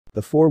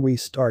Before we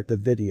start the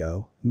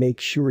video, make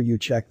sure you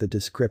check the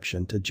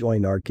description to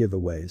join our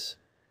giveaways.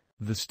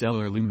 The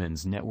Stellar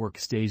Lumens network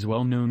stays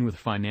well known with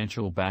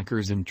financial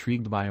backers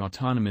intrigued by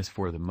autonomous,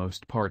 for the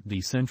most part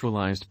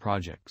decentralized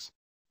projects.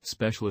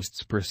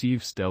 Specialists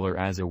perceive Stellar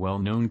as a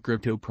well-known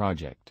crypto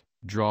project,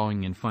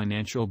 drawing in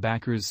financial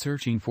backers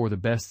searching for the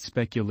best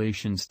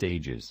speculation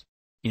stages.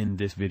 In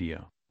this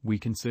video, we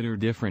consider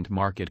different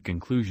market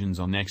conclusions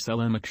on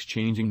XLM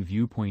exchanging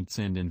viewpoints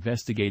and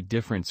investigate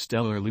different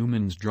Stellar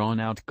Lumens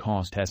drawn-out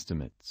cost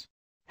estimates.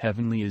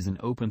 Heavenly is an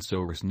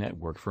open-source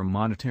network for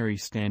monetary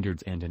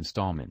standards and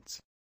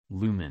installments.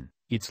 Lumen,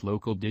 its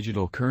local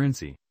digital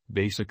currency,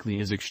 basically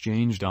is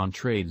exchanged on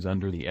trades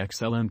under the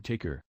XLM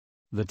ticker.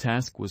 The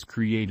task was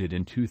created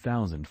in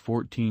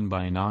 2014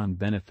 by a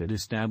non-benefit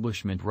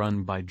establishment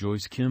run by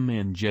Joyce Kim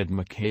and Jed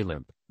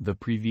McCaleb, the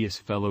previous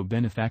fellow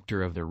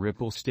benefactor of the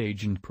Ripple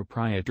stage and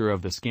proprietor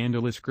of the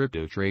scandalous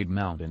crypto trade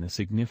Mount in a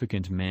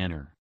significant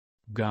manner.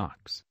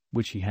 Gox,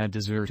 which he had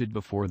deserted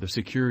before the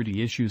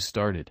security issues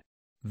started.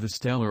 The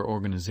Stellar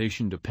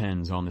organization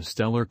depends on the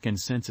Stellar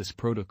Consensus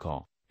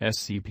Protocol,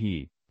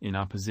 SCP, in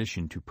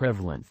opposition to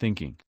prevalent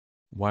thinking.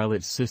 While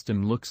its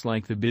system looks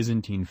like the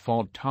Byzantine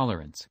fault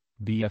tolerance,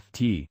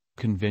 BFT,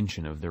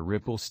 convention of the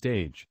Ripple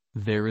stage,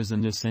 there is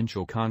an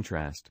essential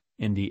contrast.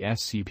 In the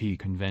SCP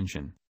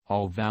convention,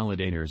 all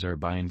validators are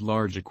by and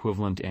large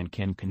equivalent and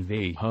can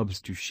convey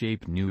hubs to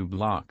shape new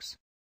blocks.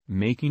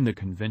 Making the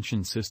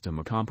convention system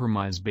a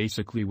compromise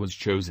basically was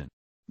chosen.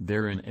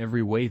 There, in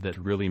every way that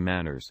really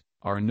matters,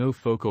 are no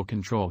focal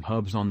control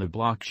hubs on the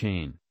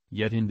blockchain,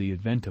 yet in the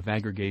event of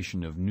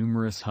aggregation of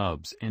numerous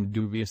hubs and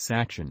dubious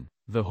action,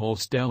 the whole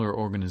Stellar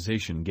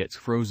organization gets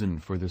frozen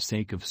for the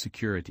sake of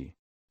security.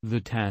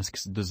 The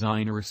task's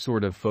designers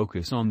sort of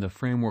focus on the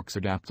framework's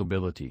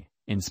adaptability,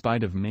 in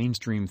spite of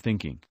mainstream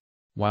thinking.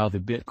 While the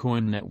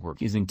Bitcoin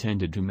network is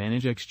intended to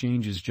manage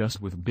exchanges just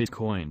with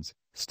Bitcoins,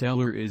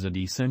 Stellar is a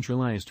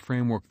decentralized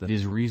framework that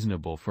is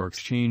reasonable for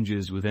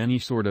exchanges with any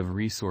sort of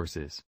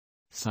resources.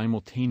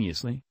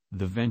 Simultaneously,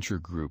 the venture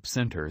group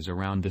centers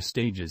around the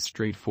stage's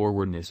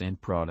straightforwardness and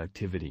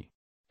productivity.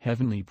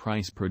 Heavenly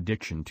Price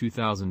Prediction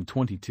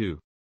 2022.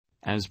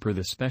 As per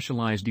the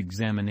specialized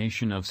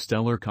examination of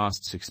Stellar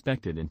costs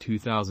expected in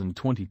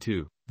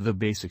 2022, the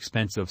base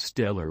expense of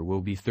Stellar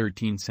will be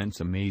 13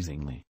 cents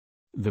amazingly.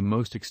 The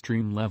most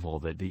extreme level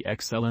that the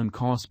XLM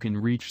cost can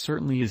reach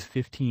certainly is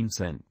 15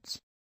 cents.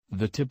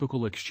 The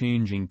typical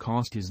exchanging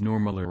cost is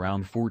normal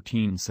around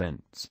 14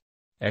 cents.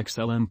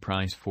 XLM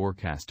price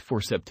forecast for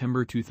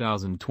September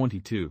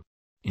 2022.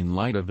 In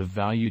light of the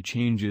value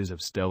changes of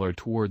Stellar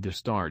toward the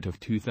start of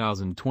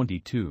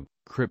 2022,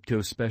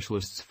 crypto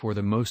specialists for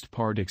the most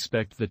part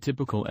expect the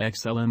typical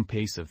XLM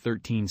pace of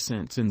 13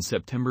 cents in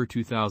September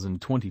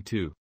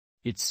 2022.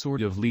 Its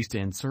sort of least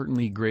and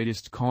certainly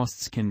greatest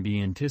costs can be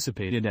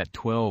anticipated at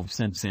 12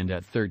 cents and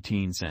at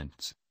 13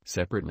 cents,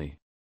 separately.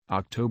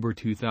 October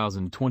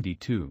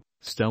 2022,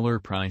 Stellar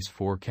price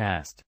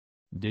forecast.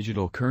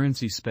 Digital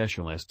currency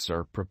specialists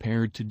are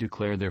prepared to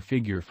declare their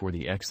figure for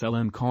the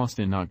XLM cost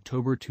in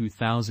October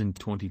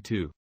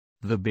 2022.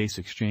 The base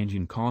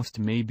exchanging cost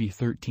may be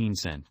 13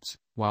 cents,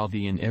 while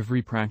the in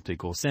every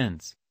practical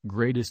sense,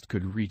 greatest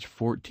could reach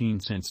 14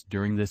 cents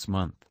during this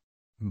month.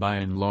 By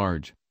and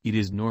large, it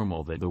is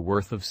normal that the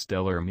worth of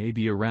Stellar may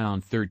be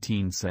around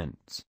 13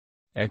 cents.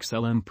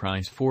 XLM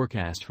price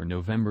forecast for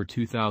November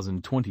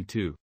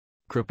 2022.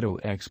 Crypto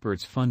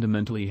experts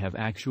fundamentally have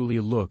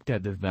actually looked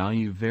at the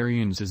value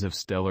variances of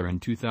Stellar in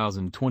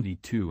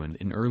 2022 and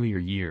in earlier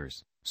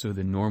years, so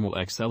the normal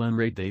XLM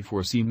rate they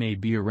foresee may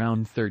be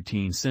around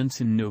 13 cents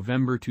in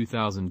November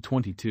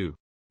 2022.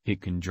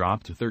 It can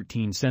drop to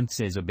 13 cents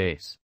as a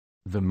base.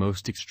 The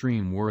most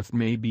extreme worth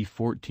may be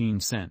 14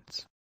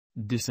 cents.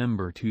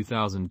 December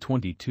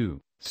 2022,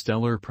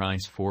 Stellar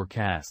price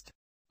forecast.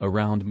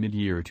 Around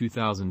mid-year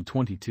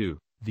 2022,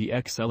 the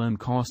XLM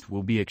cost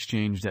will be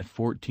exchanged at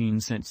 14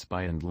 cents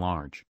by and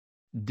large.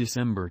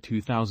 December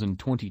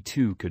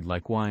 2022 could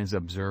likewise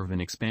observe an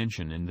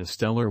expansion in the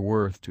Stellar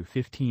worth to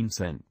 15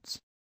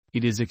 cents.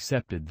 It is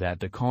accepted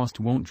that the cost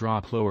won't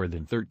drop lower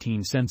than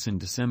 13 cents in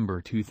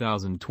December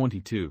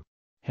 2022.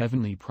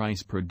 Heavenly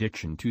Price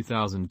Prediction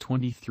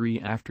 2023.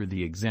 After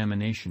the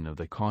examination of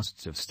the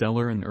costs of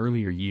Stellar in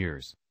earlier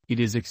years, it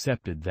is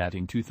accepted that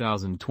in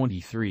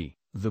 2023,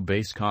 the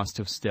base cost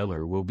of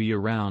Stellar will be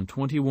around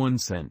 21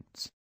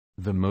 cents.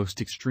 The most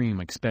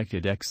extreme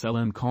expected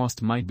XLM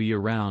cost might be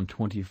around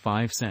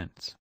 25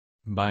 cents.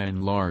 By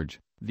and large,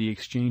 the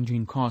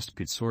exchanging cost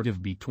could sort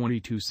of be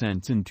 22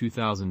 cents in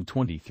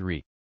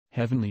 2023.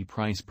 Heavenly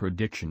Price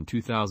Prediction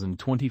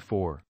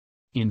 2024.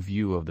 In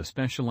view of the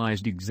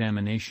specialized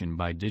examination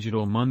by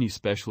digital money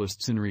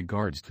specialists in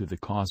regards to the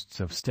costs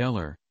of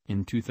Stellar,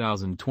 in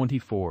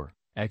 2024,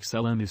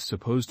 XLM is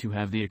supposed to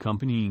have the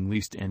accompanying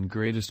least and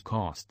greatest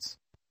costs,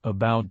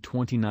 about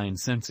 29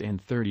 cents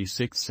and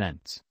 36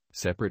 cents,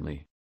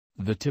 separately.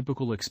 The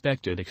typical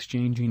expected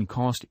exchanging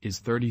cost is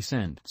 30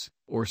 cents,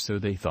 or so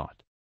they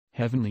thought.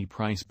 Heavenly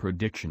Price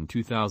Prediction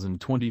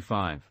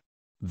 2025.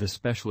 The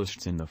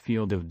specialists in the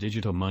field of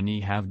digital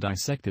money have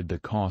dissected the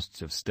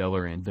costs of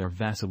Stellar and their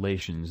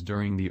vacillations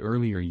during the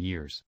earlier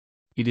years.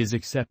 It is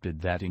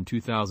accepted that in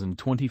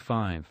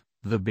 2025,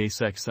 the base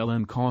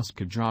XLM cost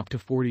could drop to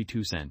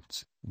 42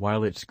 cents,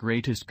 while its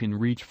greatest can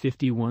reach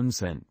 51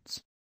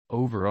 cents.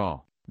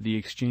 Overall, the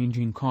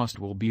exchanging cost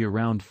will be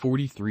around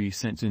 43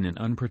 cents in an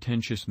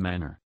unpretentious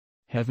manner.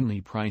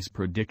 Heavenly Price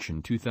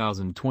Prediction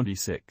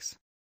 2026.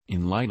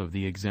 In light of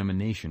the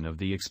examination of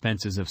the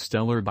expenses of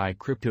Stellar by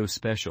crypto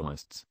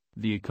specialists,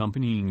 the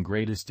accompanying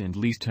greatest and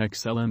least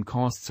XLM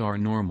costs are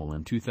normal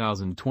in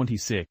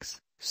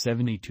 2026,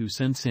 72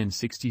 cents and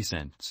 60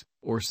 cents,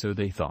 or so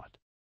they thought.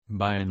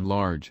 By and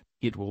large,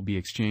 it will be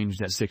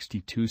exchanged at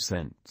 62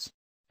 cents.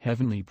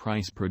 Heavenly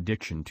Price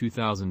Prediction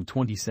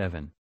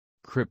 2027.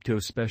 Crypto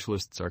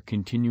specialists are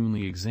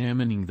continually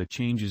examining the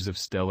changes of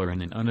Stellar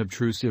in an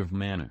unobtrusive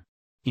manner.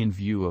 In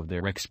view of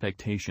their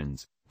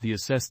expectations, the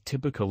assessed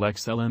typical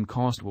XLM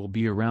cost will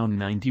be around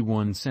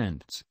 91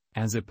 cents,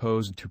 as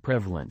opposed to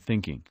prevalent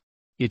thinking.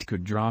 It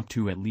could drop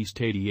to at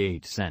least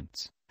 88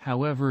 cents,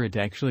 however it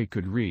actually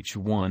could reach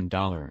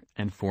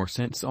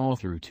 $1.04 all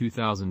through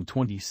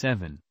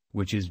 2027,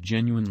 which is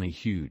genuinely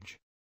huge.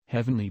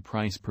 Heavenly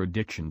Price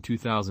Prediction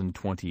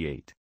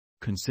 2028.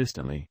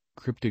 Consistently,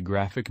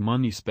 cryptographic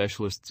money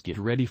specialists get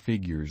ready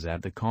figures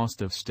at the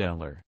cost of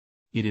Stellar.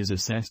 It is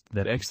assessed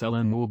that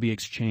XLM will be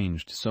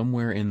exchanged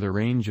somewhere in the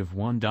range of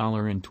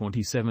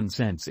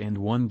 $1.27 and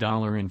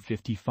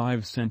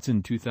 $1.55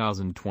 in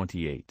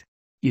 2028.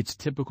 Its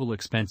typical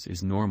expense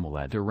is normal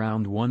at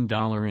around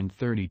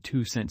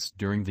 $1.32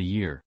 during the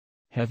year.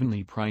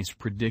 Heavenly Price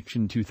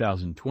Prediction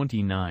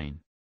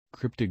 2029.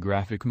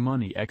 Cryptographic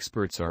money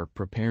experts are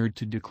prepared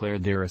to declare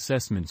their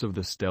assessments of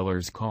the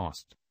Stellar's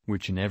cost,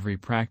 which in every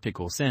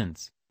practical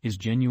sense, is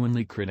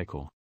genuinely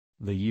critical.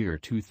 The year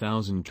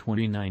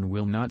 2029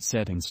 will not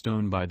set in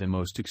stone by the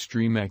most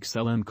extreme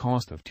XLM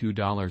cost of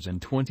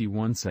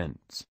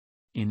 $2.21.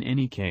 In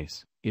any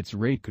case, its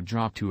rate could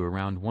drop to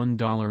around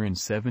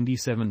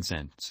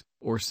 $1.77,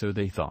 or so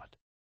they thought.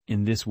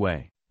 In this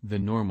way, the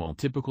normal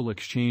typical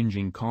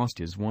exchanging cost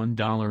is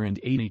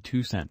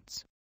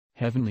 $1.82.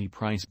 Heavenly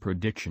Price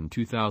Prediction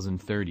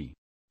 2030.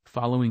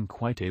 Following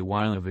quite a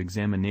while of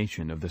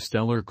examination of the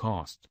Stellar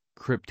cost,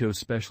 crypto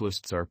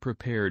specialists are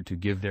prepared to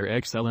give their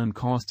XLM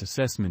cost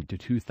assessment to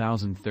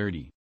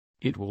 2030.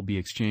 It will be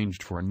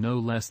exchanged for no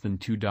less than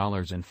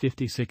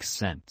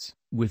 $2.56,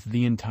 with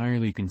the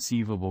entirely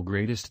conceivable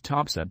greatest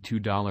tops at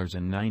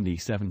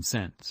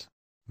 $2.97.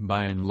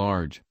 By and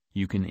large,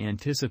 you can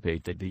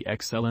anticipate that the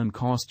XLM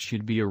cost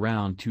should be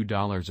around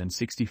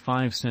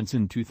 $2.65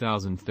 in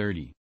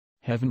 2030.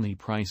 Heavenly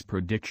Price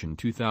Prediction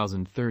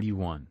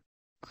 2031.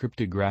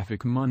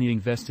 Cryptographic money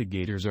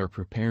investigators are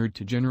prepared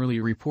to generally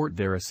report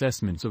their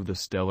assessments of the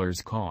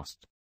Stellar's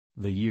cost.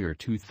 The year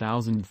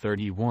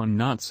 2031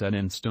 not set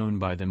in stone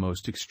by the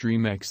most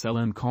extreme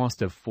XLM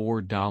cost of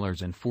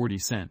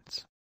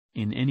 $4.40.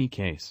 In any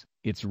case,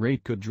 its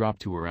rate could drop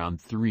to around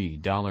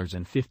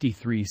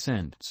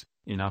 $3.53,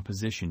 in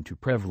opposition to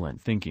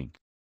prevalent thinking.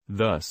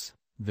 Thus,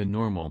 the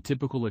normal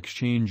typical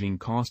exchanging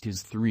cost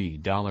is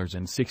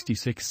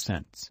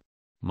 $3.66.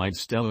 Might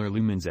Stellar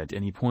lumens at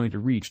any point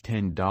reach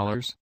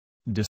 $10?